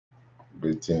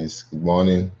Greetings, good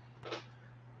morning,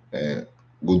 and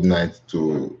good night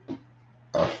to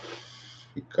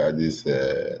Africa. This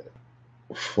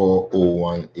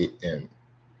 4:01 a.m.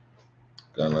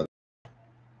 Ghana.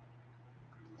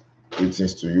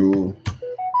 Greetings to you,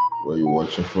 where you're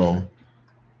watching from.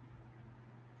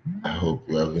 I hope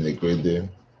you're having a great day.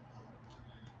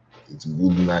 It's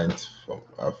good night from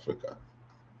Africa.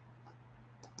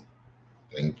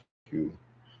 Thank you.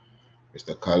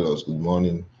 Mr. Carlos, good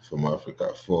morning from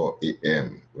Africa, 4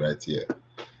 a.m. right here.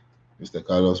 Mr.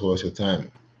 Carlos, what's your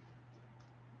time?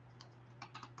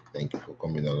 Thank you for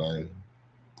coming online.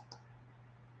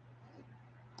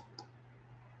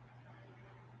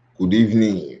 Good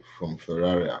evening from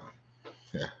Ferrari.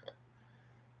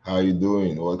 How you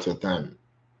doing? What's your time?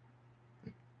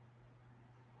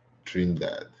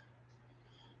 Trinidad.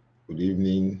 Good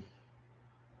evening.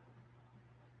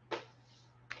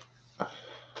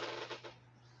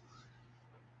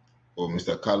 Oh,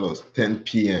 Mr. Carlos, 10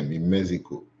 p.m. in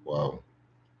Mexico. Wow.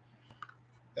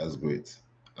 That's great.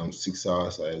 I'm 6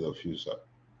 hours ahead of you, sir.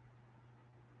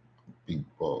 Big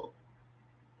ball.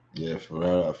 Yeah,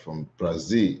 Ferrara from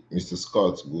Brazil. Mr.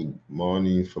 Scott, good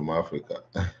morning from Africa.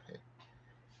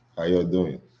 How you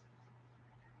doing?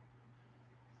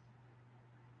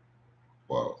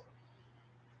 Wow.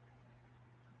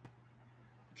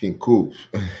 King Coop.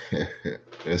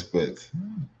 Respect.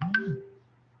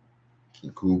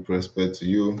 King Coop, respect to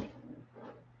you.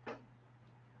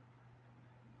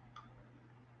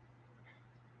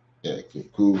 Yeah, King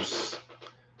Coops.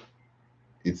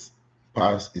 It's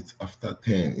after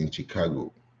 10 in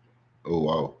Chicago. Oh,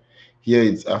 wow. Here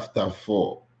it's after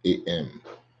 4 a.m.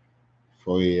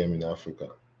 4 a.m. in Africa.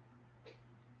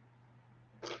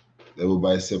 Level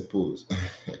by suppose.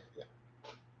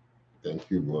 Thank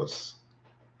you, boss.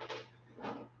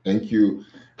 Thank you.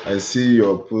 I see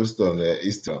your post on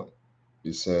Instagram.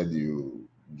 You said you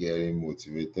getting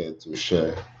motivated to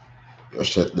share your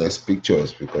shirtless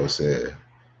pictures because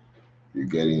you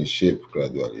get in shape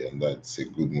gradually, and that's a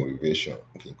good motivation.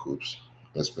 King Coops.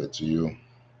 Respect to you.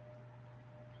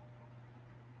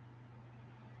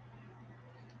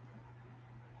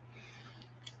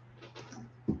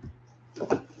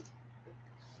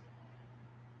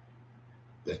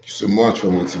 Thank you so much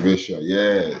for motivation.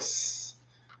 Yes.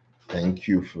 Thank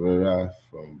you, Ferreira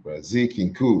from Brazil.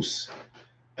 King Coops.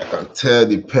 I can tell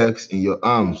the pecs in your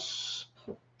arms.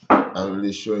 I'm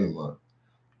really showing, man.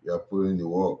 You are putting the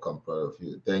work. I'm proud of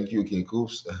you. Thank you, King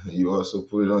Coops. You also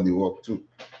put it on the work too.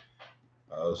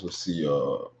 I also see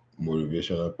your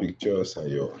motivational pictures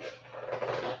and your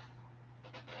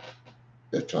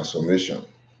transformation.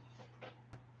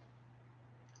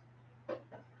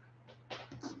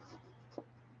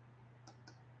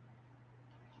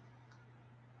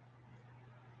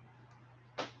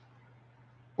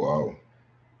 Wow.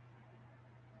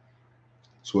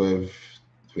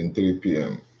 12:23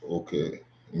 p.m. Okay.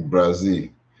 In Brazil.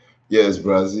 Yes,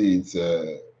 Brazil, it's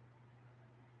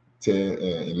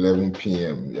 11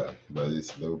 p.m. Yeah, Brazil,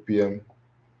 it's 11 p.m.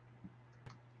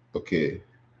 Okay.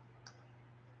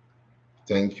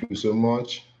 Thank you so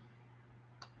much.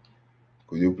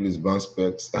 Could you please bounce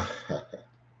specs?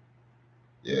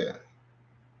 Yeah.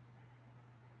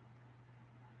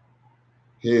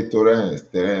 Hey, Terence.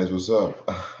 Terence, what's up?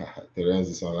 Terence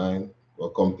is online.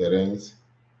 Welcome, Terence.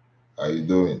 How you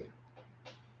doing?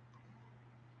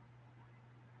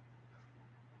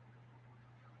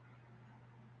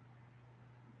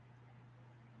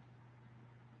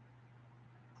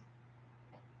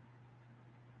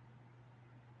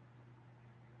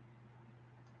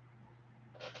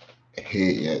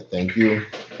 Hey, yeah, thank you.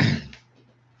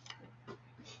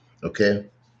 Okay.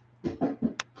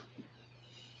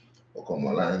 Welcome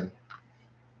online.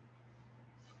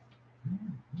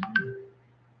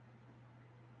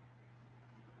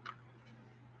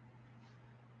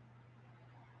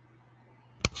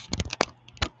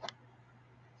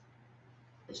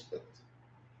 Respect.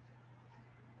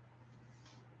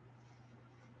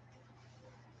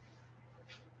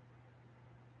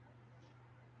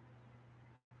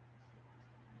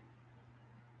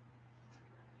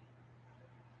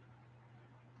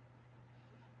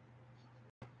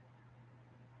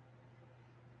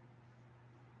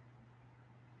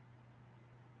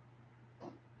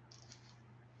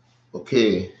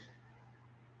 Okay.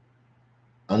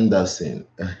 Anderson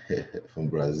from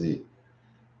Brazil.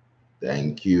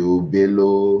 Thank you,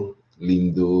 Belo,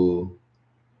 Lindo.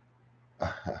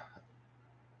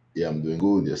 Yeah, I'm doing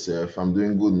good. Yourself? I'm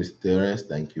doing good, Mr. Terence.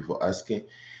 Thank you for asking.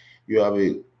 You have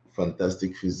a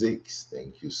fantastic physics.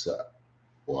 Thank you, sir.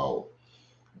 Wow.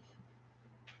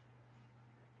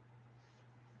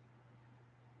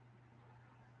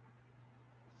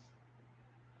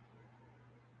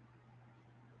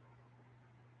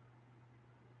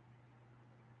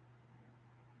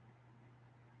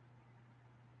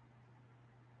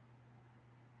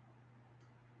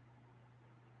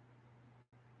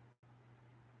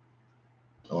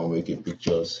 I want to make a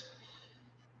pictures.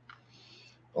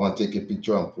 I want to take a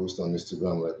picture and post on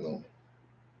Instagram right now.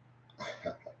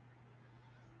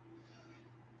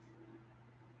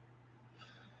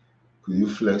 Could you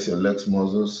flex your legs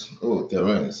muscles? Oh,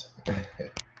 Terence.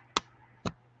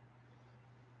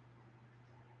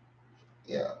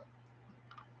 Yeah.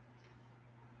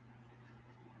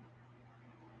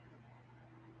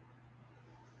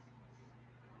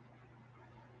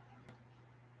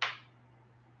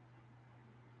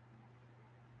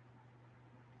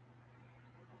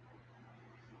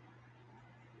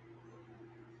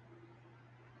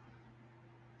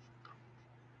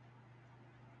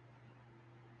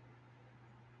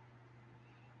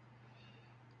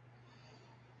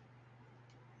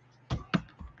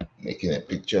 Making a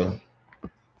picture.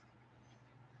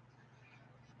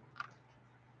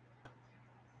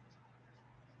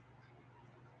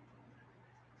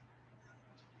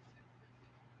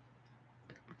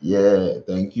 Yeah,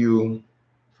 thank you.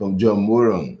 From John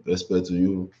Moran, respect to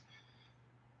you.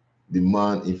 The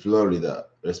man in Florida,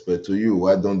 respect to you.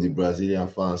 Why don't the Brazilian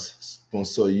fans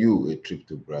sponsor you a trip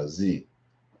to Brazil?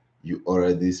 You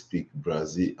already speak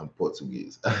Brazil and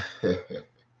Portuguese.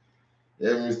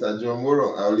 Yeah, Mr. John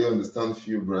Moran, I only understand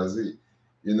few Brazil.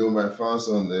 You know, my fans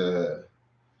on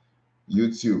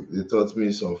YouTube, they taught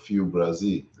me some few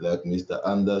Brazil, like Mr.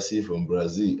 Anderson from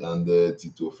Brazil and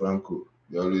Tito Franco.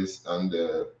 They always, and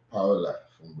Paula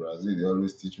from Brazil, they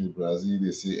always teach me Brazil. They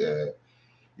say,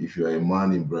 if you're a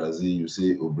man in Brazil, you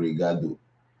say obrigado.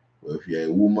 Or if you're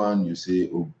a woman, you say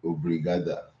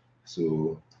obrigada.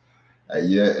 So I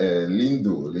hear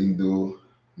lindo,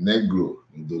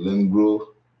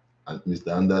 and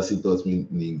Mr. Anderson taught me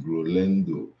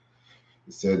Nigrolendo.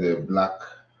 He said a black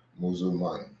Muslim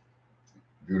man,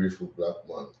 beautiful black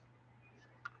man.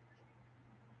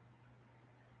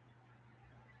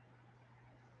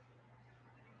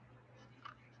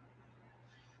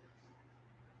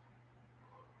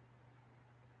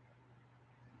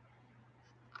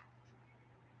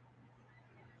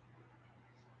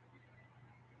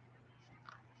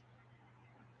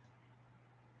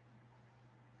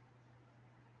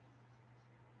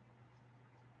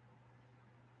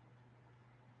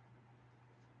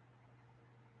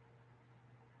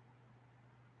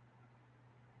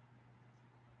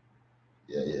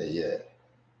 Yeah, yeah, yeah.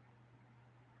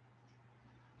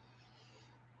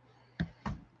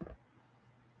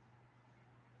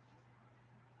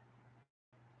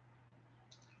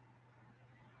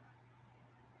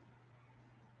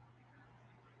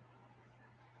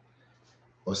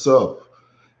 What's up?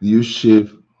 Do you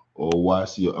shave or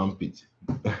wash your armpit?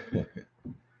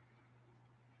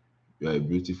 You're a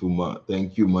beautiful man.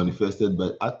 Thank you. Manifested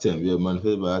by Atem. Yeah,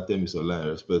 manifested by Atem is online.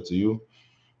 Respect to you.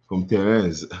 From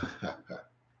Terence.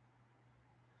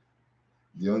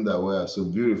 The underwear are so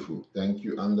beautiful. Thank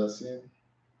you, Anderson.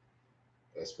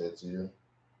 Respect to you.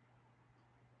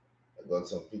 I got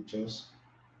some pictures.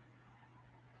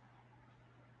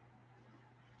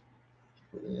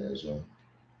 Put in here as well.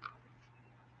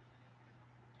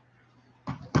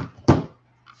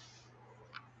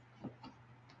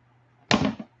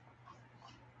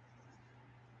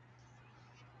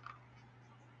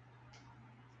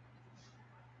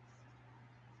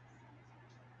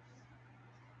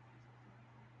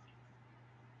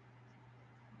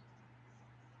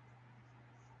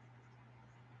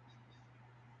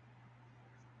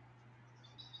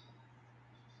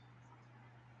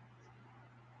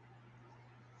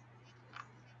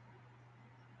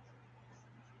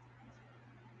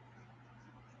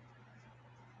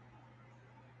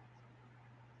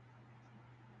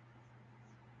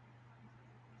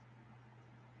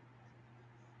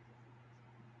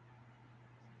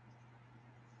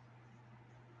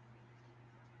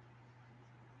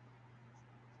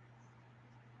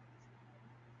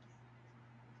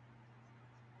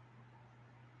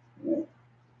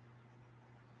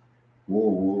 Whoa, whoa,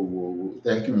 whoa, whoa, whoa.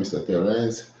 Thank you, Mr.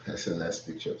 Terence. That's a nice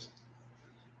pictures.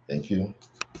 Thank you.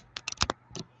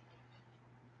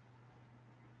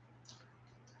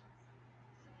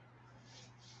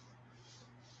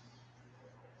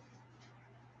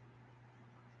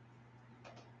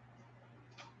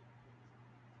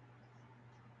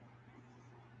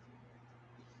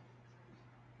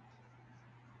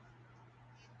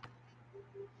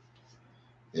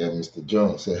 Yeah, Mr.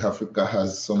 John said Africa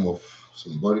has some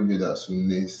bodybuilders who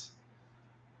needs.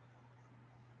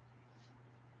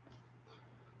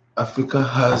 Africa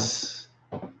has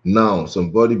now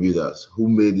some bodybuilders who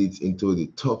made it into the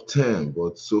top 10,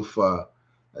 but so far,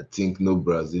 I think no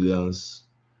Brazilians,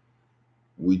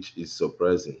 which is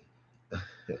surprising.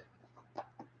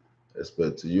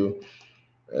 Respect to you.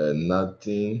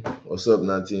 Nothing. What's up,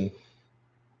 Nothing?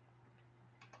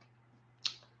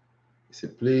 So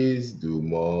please do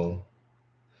more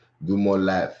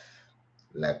life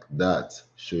like that,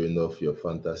 showing off your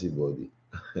fantasy body.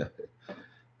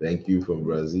 Thank you from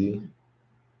Brazil.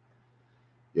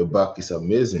 Your back is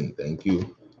amazing. Thank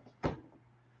you.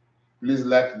 Please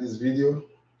like this video.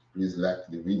 Please like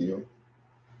the video.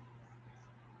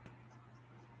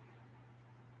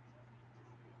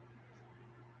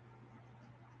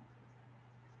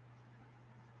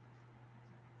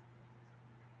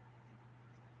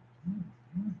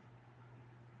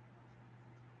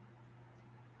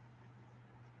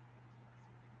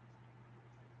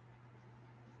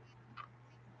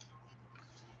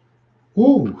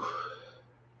 Woo!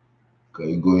 Can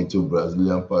you go into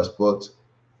Brazilian passport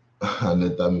and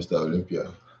enter Mr.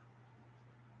 Olympia?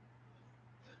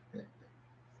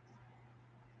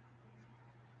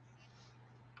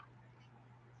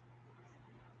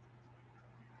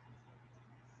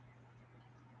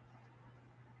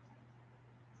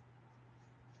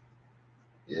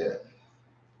 Yeah.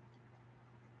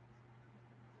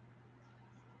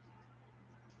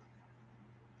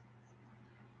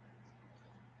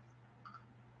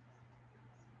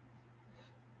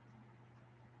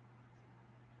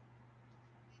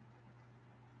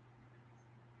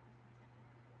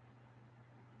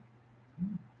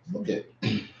 Okay.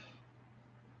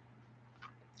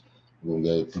 We'll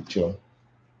get a picture.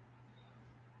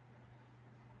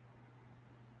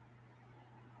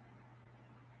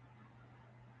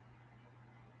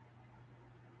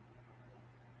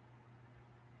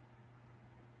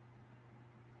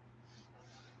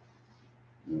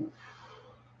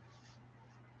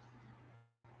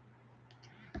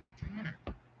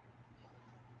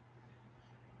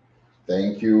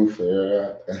 Thank you,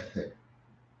 Farah.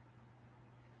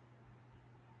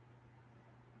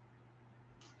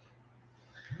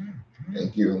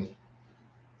 Thank you.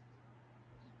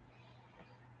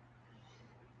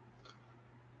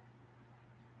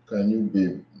 Can you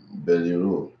be belly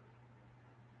roll?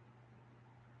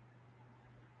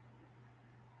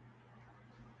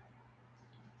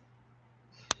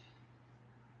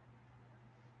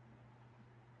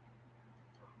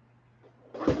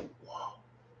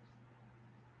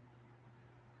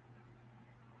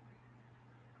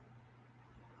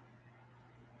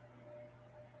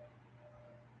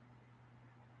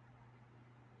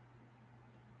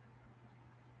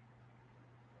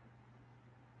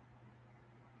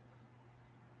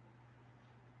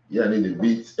 Yeah, I need a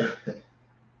beat.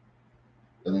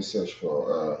 Let me search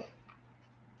for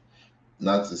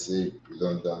not to say you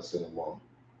don't dance anymore.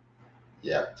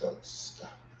 Yeah, thanks.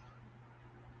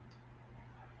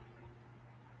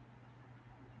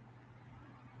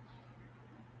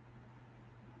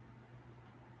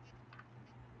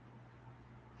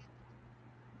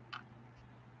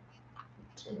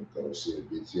 So can we see a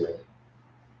bit here?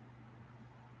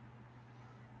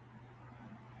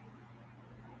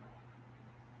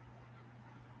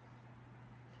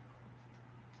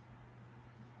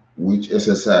 Which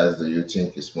exercise do you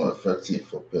think is more effective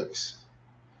for pecs?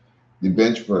 The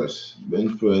bench press.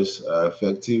 Bench press are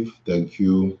effective. Thank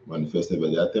you, manifested by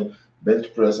the atom.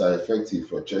 Bench press are effective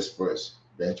for chest press,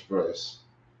 bench press,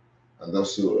 and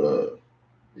also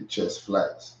the chest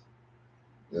flies.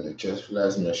 Then the chest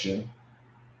flies machine,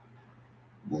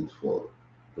 good for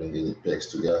bringing the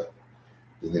pecs together.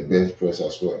 Then the bench press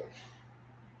as well.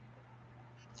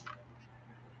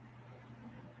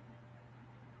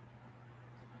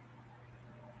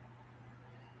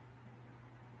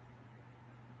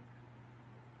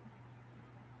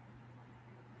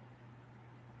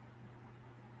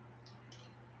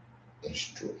 It's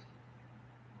true.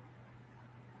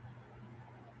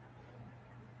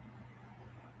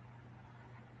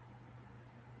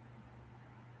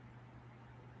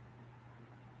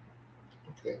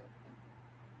 Okay.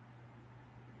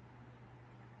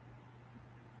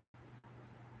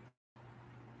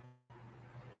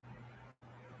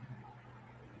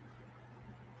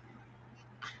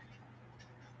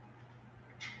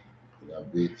 A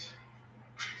bit.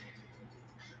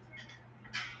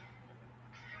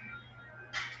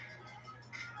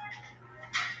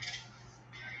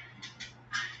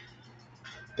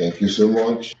 Thank you so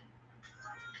much.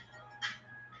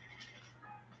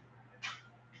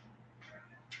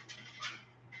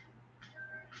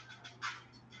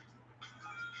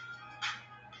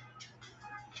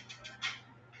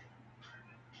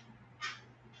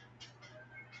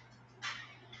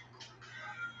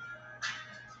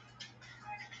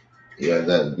 Yeah,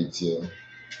 that bit here.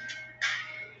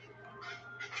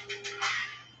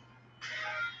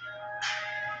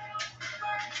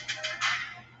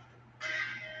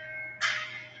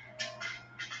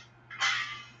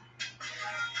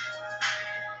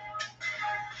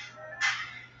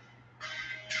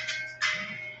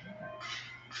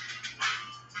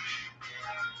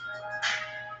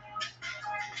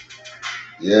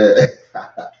 Yeah.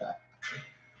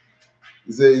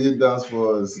 You say you dance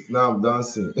for us. Now I'm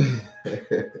dancing.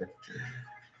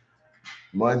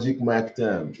 Magic mic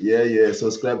time. Yeah, yeah.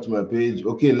 Subscribe to my page.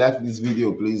 Okay, like this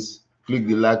video, please. Click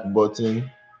the like button.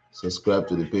 Subscribe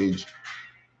to the page.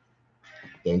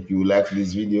 Thank you. Like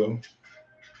this video.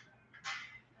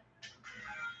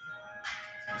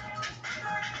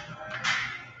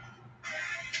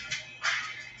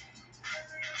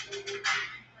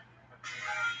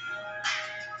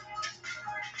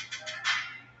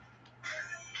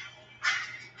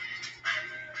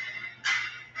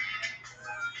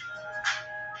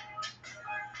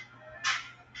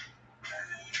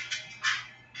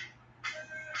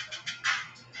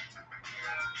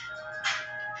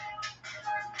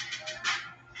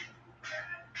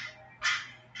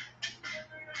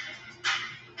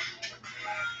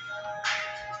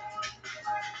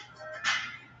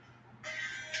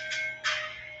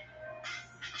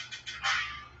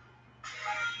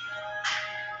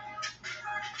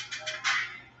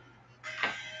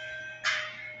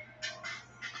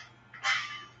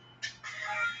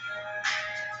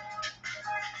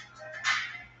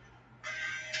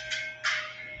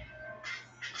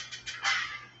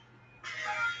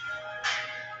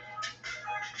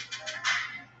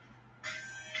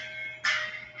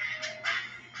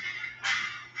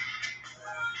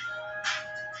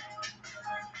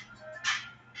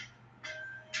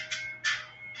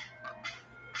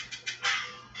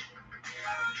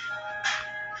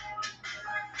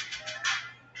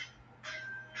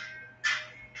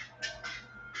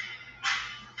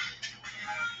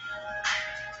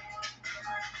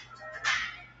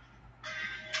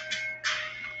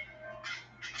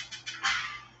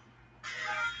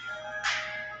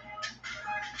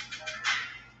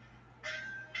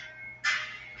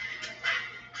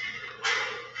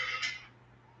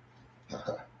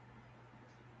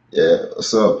 Yeah,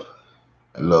 what's up?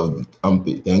 I love the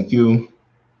armpit. Thank you.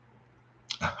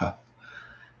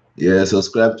 Yeah,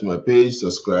 subscribe to my page,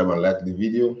 subscribe and like the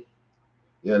video.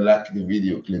 Yeah, like the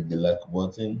video, click the like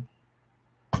button.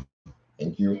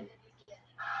 Thank you.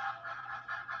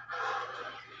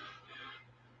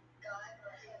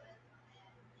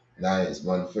 Nice,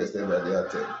 manifested by the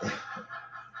attack.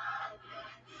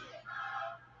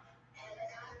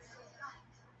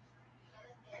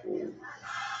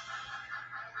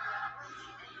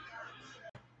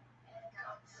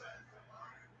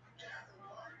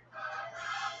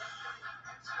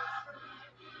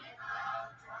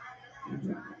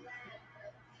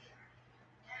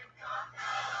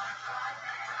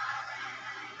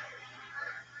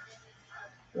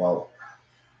 Wow,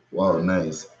 wow,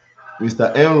 nice.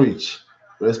 Mr. Enrich,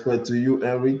 respect to you,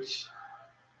 Enrich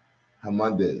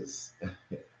Hernandez.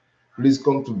 Please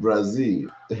come to Brazil.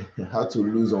 How to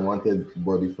lose unwanted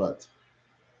body fat.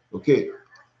 Okay,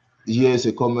 here is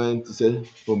a comment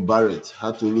from Barrett.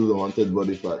 How to lose unwanted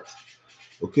body fat.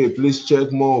 Okay, please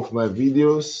check more of my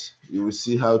videos. You will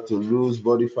see how to lose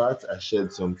body fat. I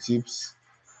shared some tips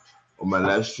on my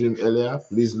live stream earlier.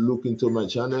 Please look into my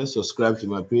channel, subscribe to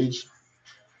my page.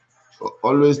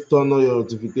 Always turn on your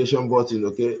notification button,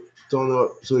 okay? Turn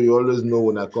on so you always know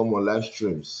when I come on live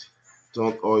streams.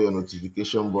 Turn on your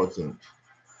notification button.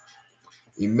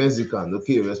 In Mexican,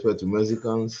 okay, respect to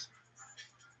Mexicans.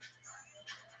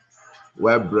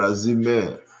 Why Brazil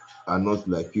men are not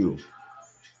like you?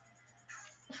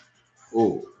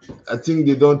 Oh, I think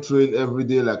they don't train every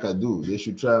day like I do. They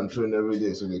should try and train every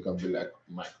day so they can be like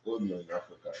my Odion in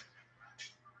Africa.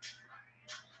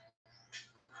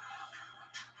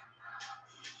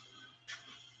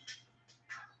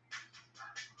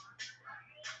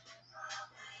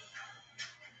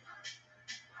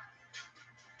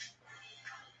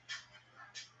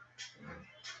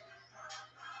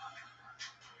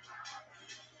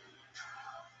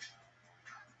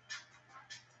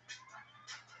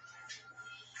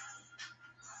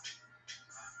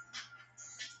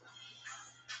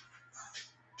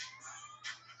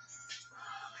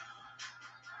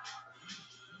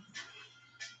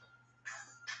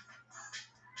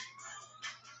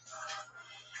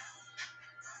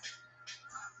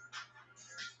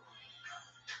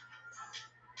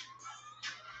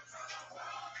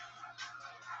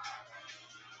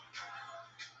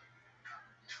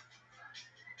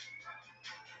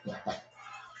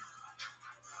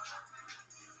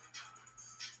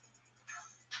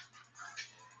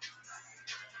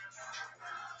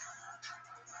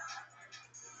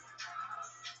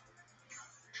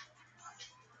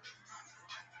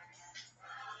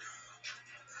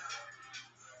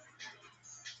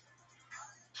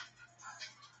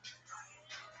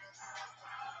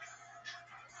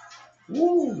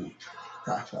 Woo!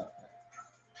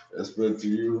 Respect to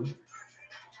you.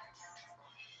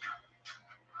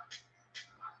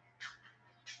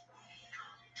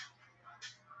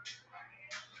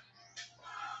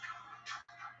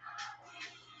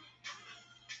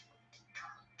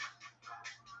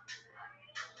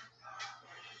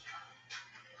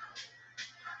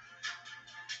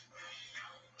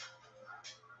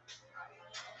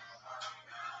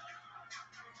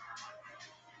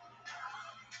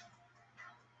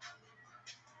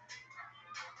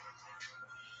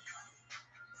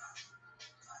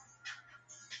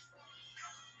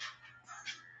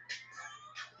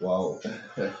 Wow.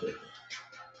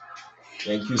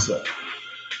 Thank you, sir.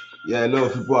 Yeah, a lot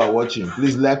of people are watching.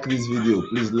 Please like this video.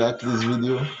 Please like this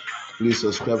video. Please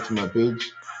subscribe to my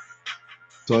page.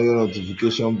 Turn your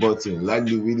notification button. Like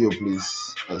the video,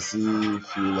 please. I see a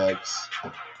few likes.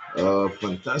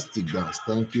 Fantastic dance.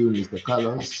 Thank you, Mr.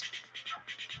 Carlos.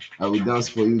 I will dance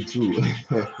for you too.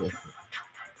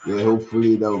 Yeah,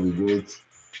 hopefully that will be great.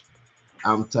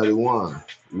 I'm 31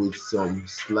 with some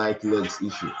slight legs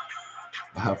issue.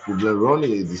 I have problem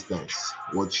running a distance.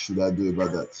 What should I do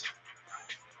about that?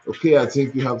 Okay, I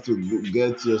think you have to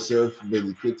get yourself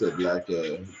medicated, like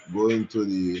go into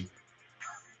the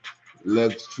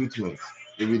leg treatment.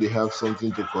 Maybe they have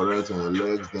something to correct on your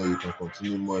legs, then you can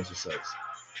continue more exercise.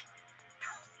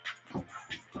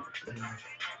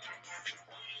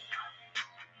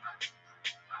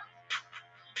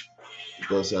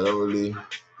 Because I don't really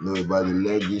know about the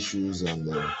leg issues and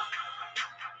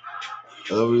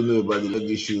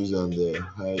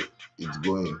how it's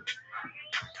going.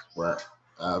 But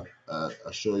I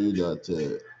assure you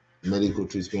that medical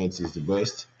treatment is the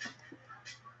best,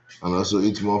 and also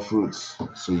eat more fruits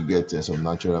so you get some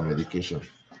natural medication.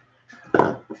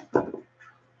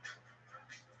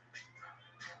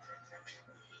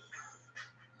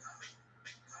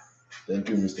 Thank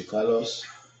you, Mr. Carlos.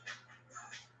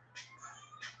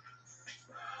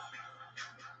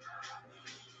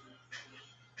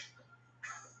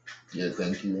 Yeah,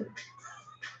 thank you.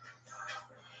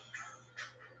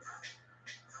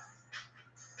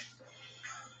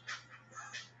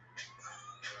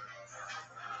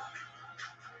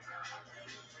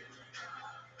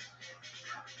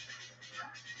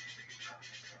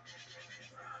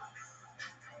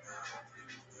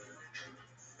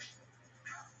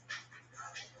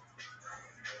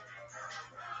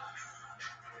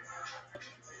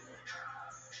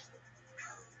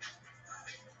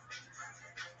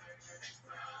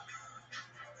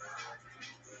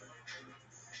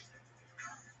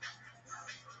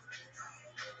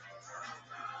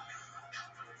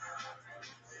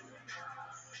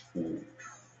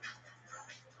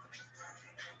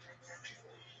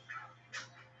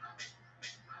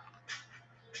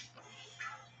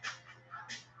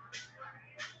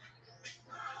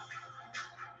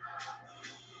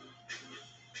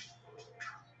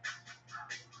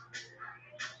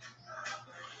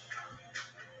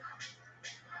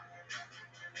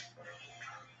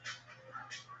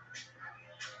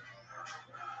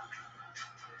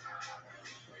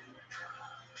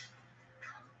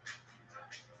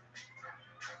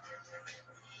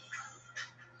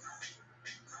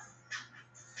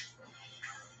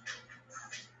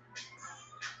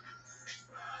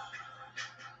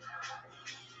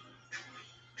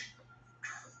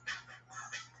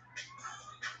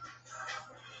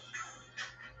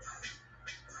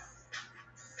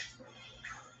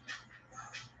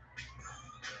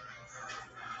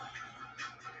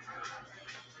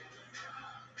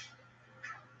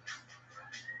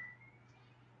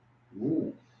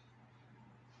 Ooh.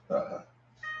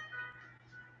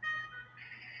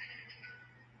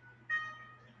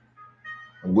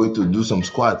 I'm going to do some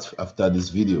squats after this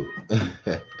video.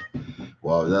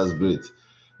 Wow, that's great.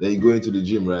 Then you go into the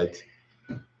gym, right?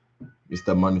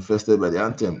 Mr. Manifested by the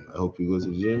Anthem. I hope you go to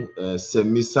the gym.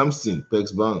 Send me something,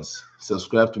 Pex Bounce.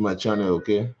 Subscribe to my channel,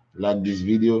 okay? Like this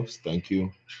video. Thank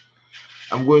you.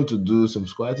 I'm going to do some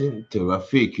squatting.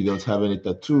 Terrific. You don't have any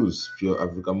tattoos. Pure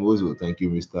afrikamuscle. Thank you,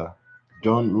 Mr.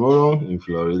 John Roron in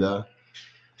Florida.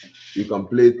 You can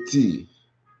play T.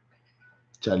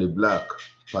 Charlie Black,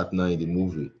 partner in the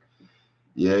movie.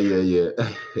 Yeah.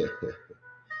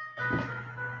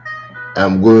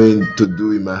 I'm going to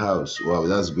do in my house. Wow,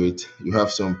 that's great. You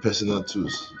have some personal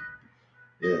tools.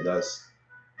 Yeah, that's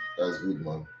good,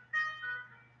 man.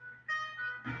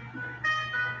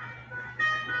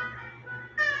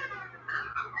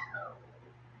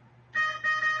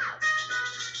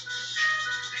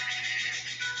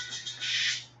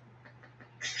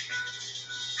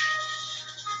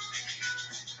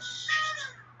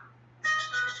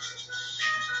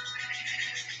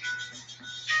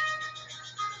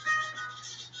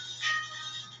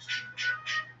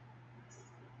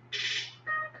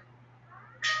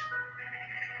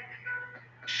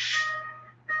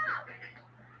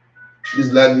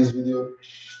 Please like this video,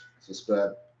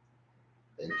 subscribe.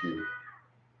 Thank you.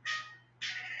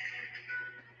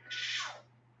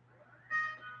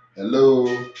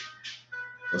 Hello.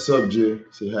 What's up, Jay?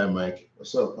 Say hi, Mike.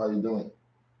 What's up? How you doing?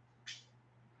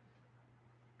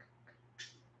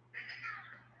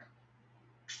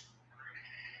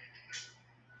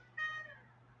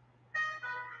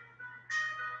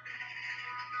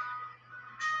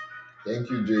 Thank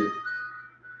you, Jay.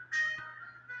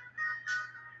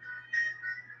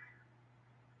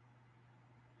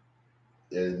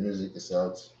 Yeah, the music is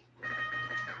out.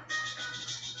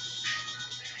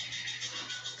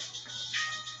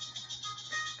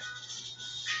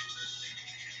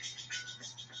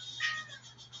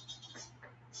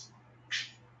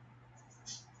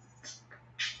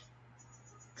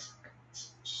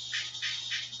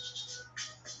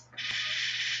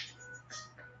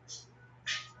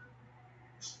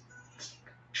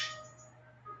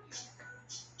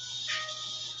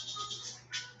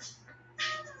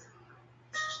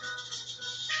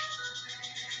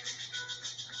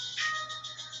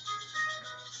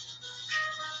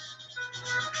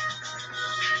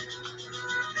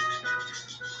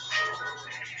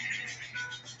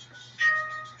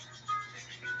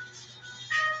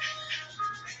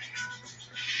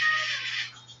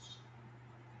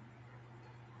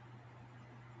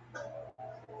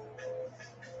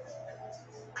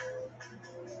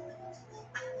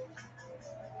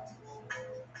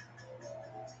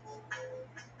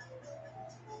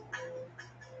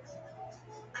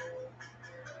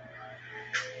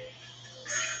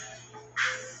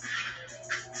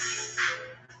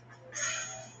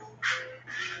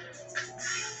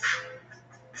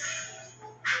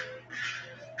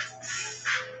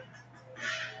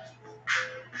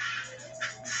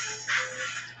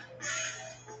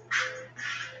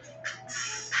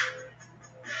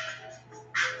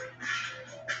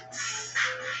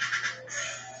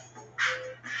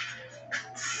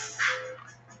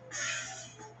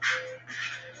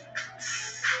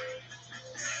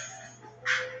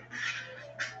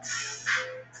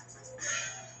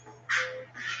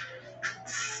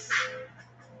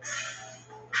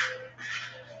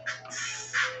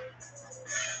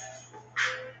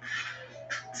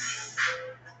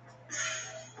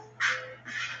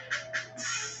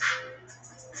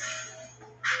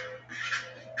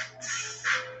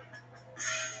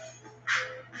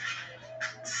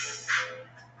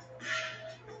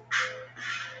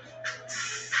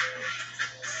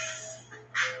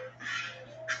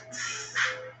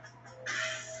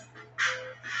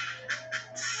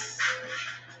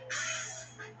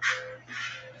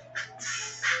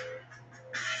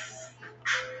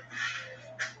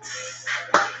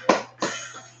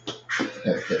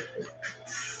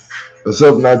 What's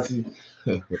up, Natty?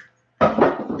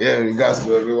 Yeah, regards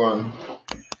to everyone.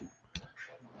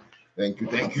 Thank you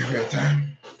for your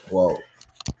time. Wow.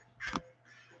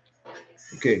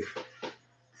 Okay.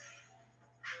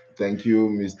 Thank you,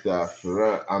 Mr.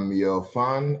 Ferrer. I'm your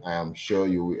fan. I am sure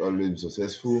you will always be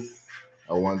successful.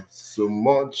 I want so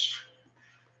much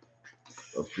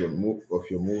of your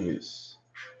movies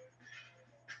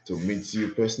to meet you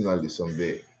personally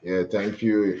someday. Yeah, thank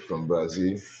you from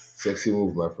Brazil. Sexy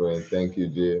move, my friend. Thank you,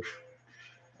 Jay.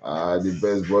 The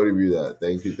best bodybuilder.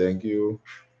 Thank you.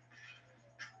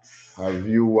 Have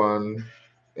you won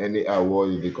any award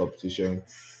in the competition?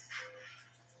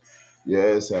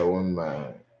 Yes, I won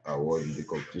my award in the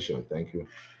competition. Thank you.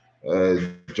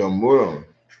 John Moron,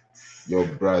 your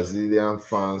Brazilian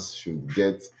fans should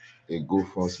get a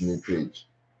GoFundMe page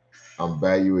and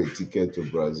buy you a ticket to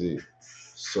Brazil.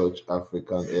 Such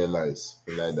African Airlines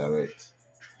fly direct.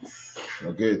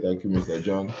 Okay, thank you, Mr.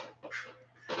 John.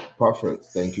 Perfect.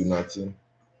 Thank you, Nathan.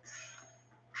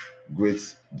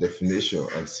 Great definition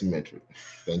and symmetry.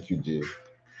 Thank you, Jay.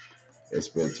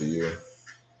 Respect to you.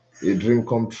 A dream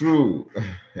come true.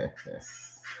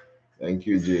 Thank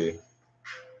you, Jay.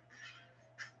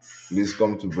 Please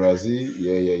come to Brazil.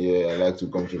 Yeah. I like to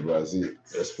come to Brazil.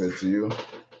 Respect to you.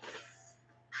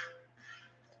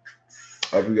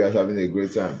 Hope you guys having a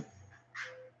great time.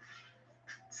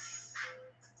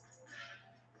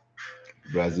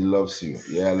 Brazil loves you.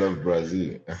 Yeah, I love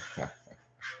Brazil.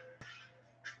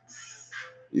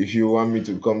 If you want me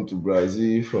to come to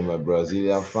Brazil from my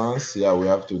Brazilian fans, yeah, we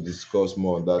have to discuss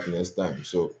more on that next time.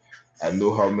 So I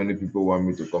know how many people want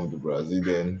me to come to Brazil.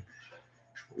 Then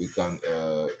we can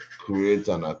create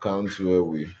an account where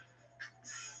we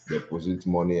deposit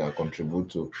money and contribute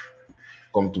to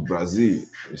come to Brazil.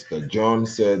 Mr. John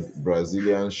said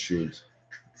Brazilians should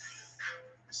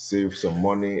save some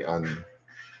money and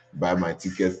buy my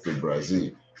ticket to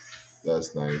Brazil.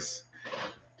 That's nice.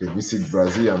 to visit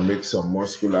Brazil and make some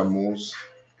muscular moves.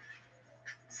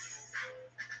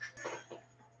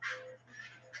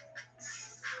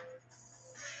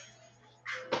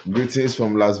 Greetings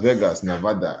from Las Vegas,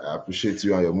 Nevada. I appreciate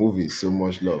you and your movies. So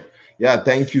much love. Yeah,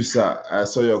 thank you, sir. I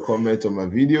saw your comment on my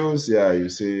videos. Yeah, you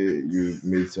say you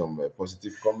made some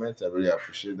positive comments. I really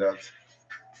appreciate that.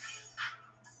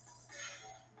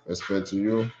 Respect to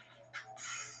you.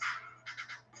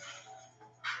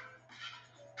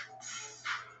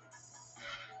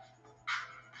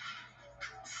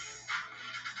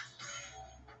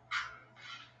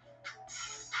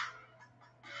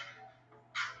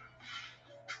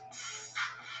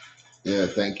 Yeah,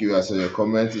 thank you. I saw your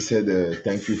comment. He said,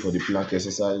 thank you for the plank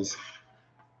exercise.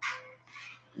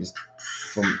 It's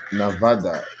from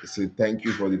Nevada. He said, thank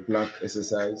you for the plank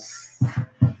exercise.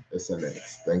 Excellent.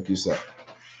 Thank you, sir.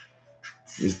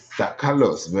 Mr.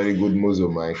 Carlos, very good muzzle,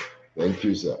 Mike. Thank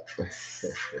you, sir.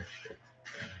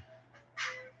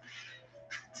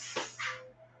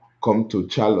 Come to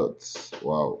Charlotte.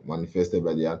 Wow, manifested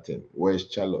by the anthem.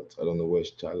 Where's Charlotte? I don't know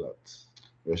where's Charlotte.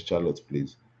 Where's Charlotte,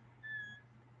 please?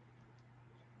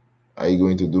 Are you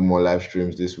going to do more live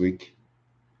streams this week?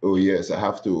 Oh, yes, I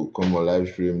have to come on live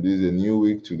stream. This is a new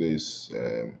week. Today is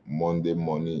Monday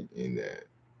morning in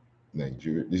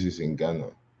Nigeria. This is in Ghana.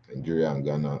 Nigeria and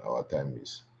Ghana, our time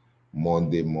is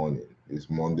Monday morning. It's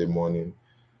Monday morning.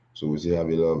 So we still have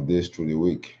a lot of days through the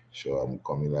week. So I'm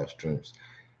coming live streams.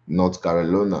 North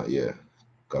Carolina, yeah.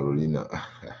 Carolina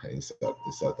in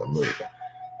South America.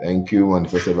 Thank you,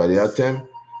 manifested by the anthem.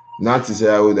 Natty say,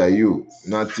 how old are you?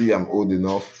 Natty, I'm old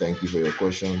enough. Thank you for your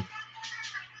question.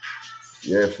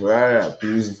 Yeah, Ferrara,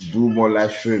 please do more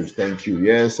live streams. Thank you.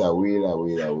 Yes, I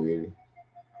will.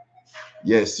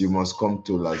 Yes, you must come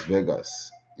to Las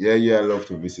Vegas. Yeah, I love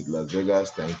to visit Las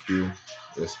Vegas. Thank you.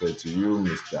 Respect to you,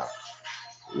 Mr.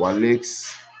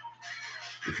 Walix.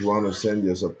 If you want to send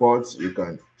your support, you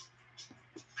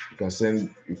can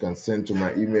send to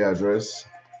my email address.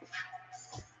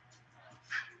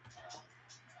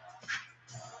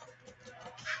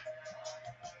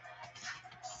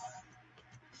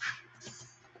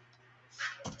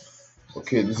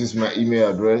 Okay, this is my email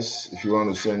address. If you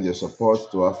want to send your support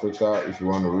to Africa, if you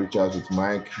want to reach out with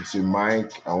Mike, you say,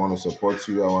 Mike, I want to support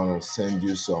you. I want to send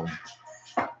you some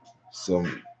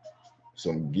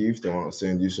gift. I want to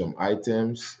send you some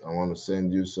items. I want to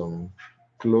send you some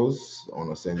clothes. I want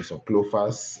to send you some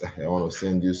clothes. I want to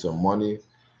send you some money.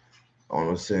 I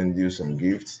want to send you some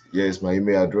gifts. Here is my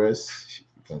email address.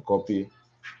 You can copy.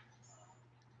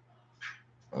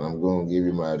 And I'm going to give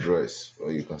you my address,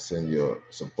 or you can send your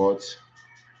support.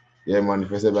 Yeah,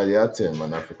 manifested by the anthem,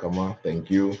 and Afrikama. Thank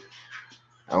you.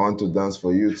 I want to dance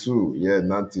for you too. Yeah,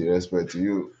 Nanti, respect to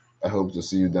you. I hope to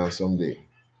see you dance someday.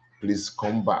 Please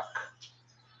come back.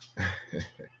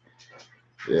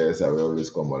 Yes, I will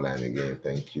always come online again.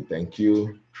 Thank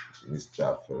you,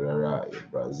 Mr. Ferreira in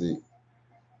Brazil.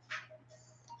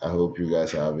 I hope you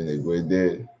guys are having a great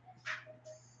day.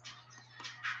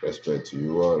 Respect to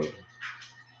you all.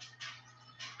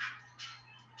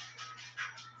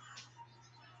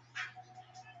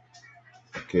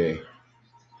 Okay.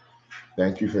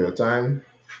 Thank you for your time.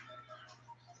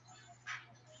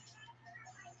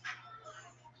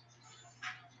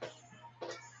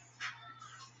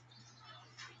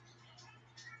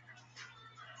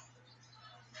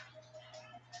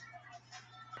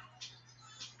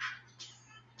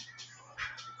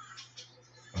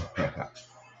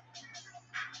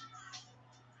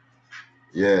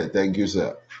 Yeah, thank you,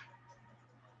 sir.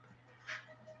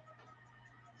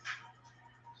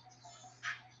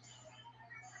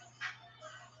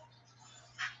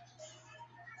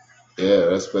 Yeah,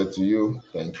 respect to you.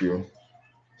 Thank you.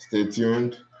 Stay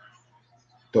tuned.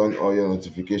 Turn on your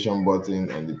notification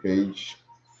button on the page.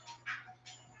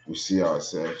 We'll see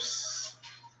ourselves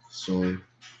soon.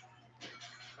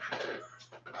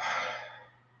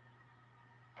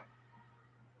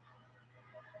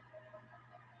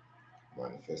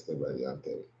 Manifested by the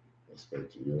anthem.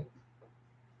 Respect to you.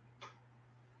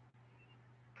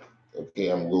 Okay,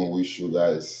 I'm going to wish you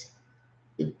guys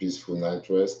a peaceful night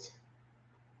rest.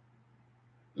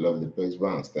 Love the Pex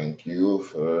Banks. Thank you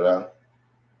for that.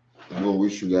 I'm going to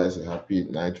wish you guys a happy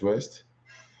night rest.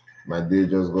 My day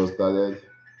just got started.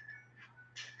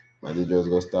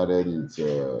 It's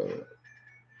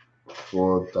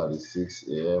 4:36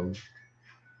 a.m.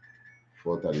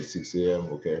 4:36 a.m.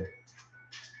 Okay.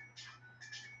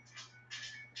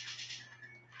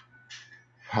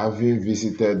 Having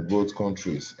visited both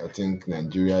countries, I think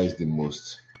Nigeria is the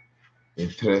most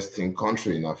interesting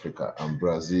country in Africa, and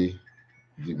Brazil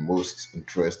the most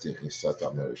interesting in South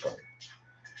America.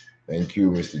 Thank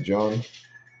you, Mr. John.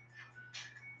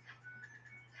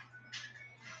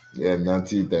 Yeah,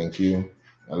 Nanti, thank you.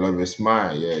 I love your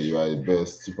smile. Yeah, you are the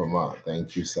best Superman.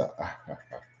 Thank you, sir.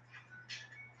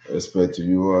 Respect to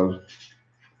you all.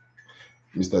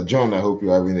 Mr. John, I hope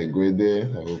you're having a great day.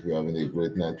 I hope you're having a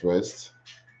great night rest.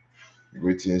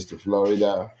 Greetings to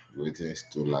Florida. Greetings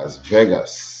to Las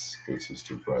Vegas. Greetings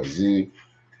to Brazil.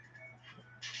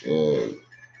 Uh,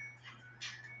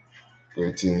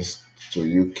 Greetings to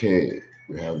UK.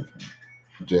 We have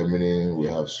Germany. We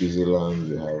have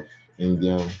Switzerland. We have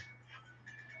India.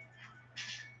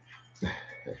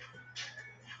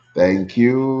 Thank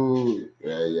you.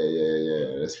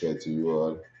 Yeah. Respect to you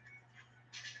all.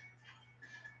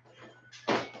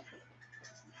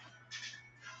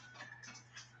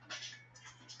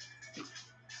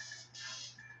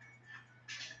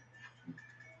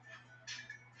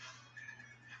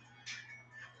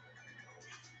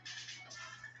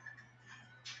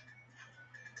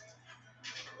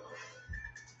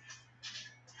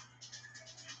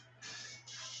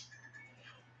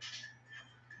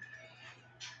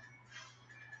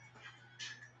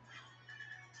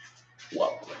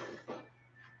 Wow.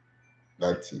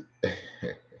 That's it.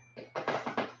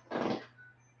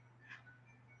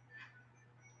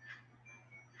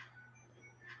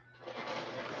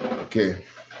 Okay.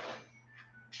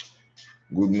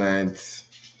 Good night.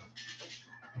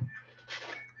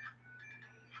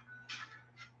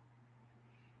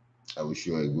 I wish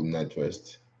you a good night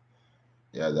rest.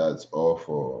 Yeah, that's all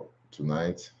for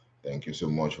tonight. Thank you so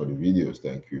much for the videos.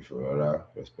 Thank you, Ferrara.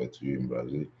 Respect to you in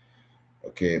Brazil.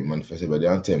 Okay, manifested by the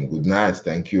anthem. Good night.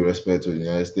 Thank you. Respect to the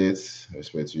United States.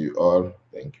 Respect to you all.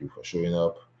 Thank you for showing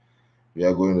up. We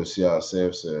are going to see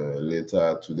ourselves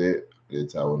later today,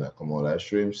 later when I come on live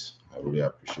streams. I really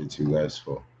appreciate you guys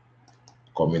for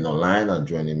coming online and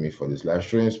joining me for these live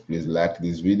streams. Please like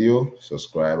this video,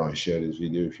 subscribe, and share this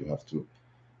video if you have to.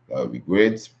 That would be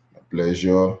great. My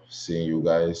pleasure seeing you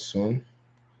guys soon.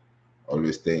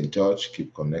 Always stay in touch,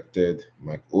 keep connected.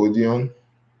 Mike Odion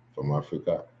from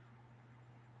Africa.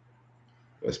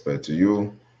 Respect to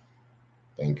you.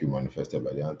 Thank you, manifested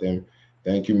by the anthem.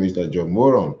 Thank you, Mr. John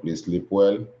Moron. Please sleep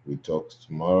well. We talk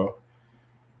tomorrow.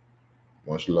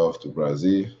 Much love to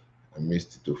Brazil. I miss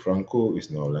Tito Franco.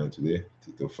 It's not online today.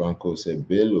 Tito Franco said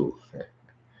bello.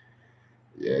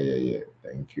 Yeah.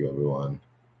 Thank you, everyone.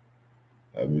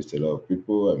 I missed a lot of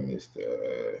people. I missed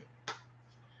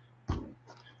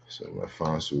so my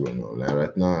fans who are online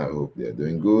right now. I hope they're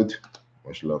doing good.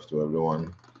 Much love to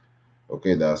everyone.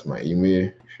 Okay, that's my email.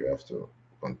 If you have to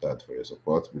contact for your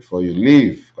support. Before you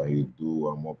leave, can you do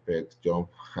one more peg jump?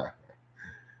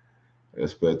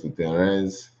 Respect to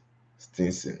Terence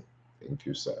Stinson. Thank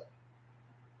you, sir.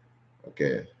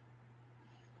 Okay.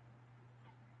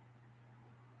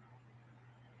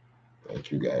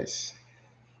 Thank you, guys.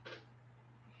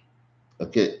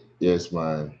 Okay. Yes,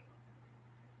 man.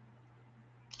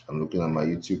 I'm looking at my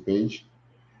YouTube page.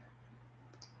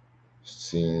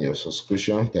 Seeing your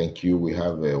subscription. Thank you. We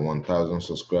have 1,000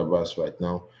 subscribers right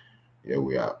now. Yeah,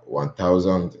 we are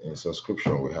 1,000 in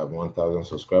subscription. We have 1,000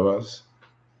 subscribers.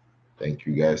 Thank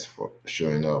you guys for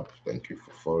showing up. Thank you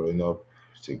for following up.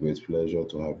 It's a great pleasure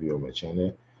to have you on my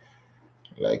channel.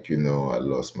 Like you know, I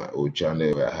lost my old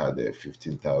channel where I had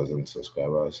 15,000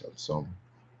 subscribers and some.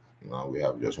 Now we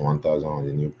have just 1,000 on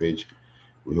the new page.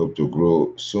 We hope to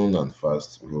grow soon and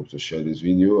fast. We hope to share this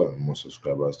video and more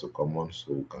subscribers to come on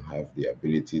so we can have the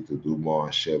ability to do more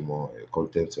and share more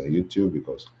content on YouTube,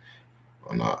 because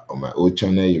on my old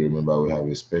channel, you remember we have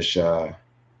a special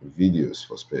videos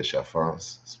for special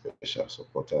fans, special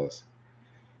supporters.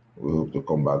 We hope to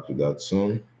come back to that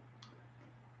soon.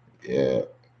 Yeah.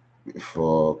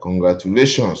 For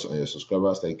congratulations on your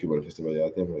subscribers. Thank you for the festival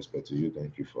item. Respect to you.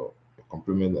 Thank you for your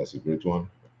compliment. That's a great one.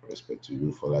 Respect to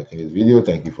you for liking this video.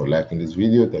 Thank you for liking this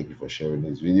video. Thank you for sharing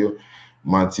this video.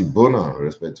 Marty Bona,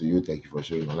 respect to you. Thank you for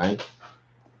sharing online.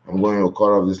 I'm going to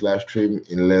call off this live stream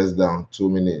in less than 2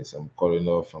 minutes. I'm calling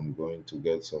off. I'm going to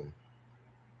get some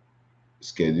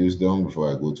schedules done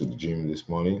before I go to the gym this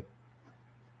morning.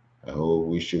 I hope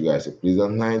wish you guys a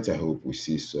pleasant night. I hope we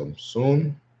see some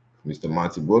soon. Mr.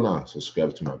 Marty Bona,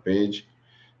 subscribe to my page.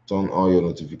 Turn on your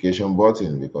notification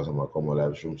button because I'm gonna come on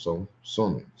live stream soon,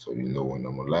 so you know when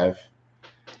I'm on live.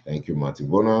 Thank you, Marty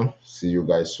Bona. See you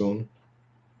guys soon.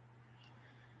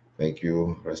 Thank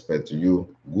you. Respect to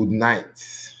you. Good night.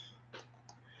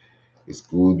 It's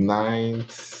good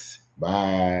night.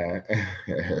 Bye.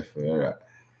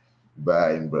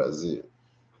 Bye in Brazil.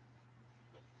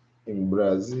 In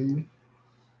Brazil.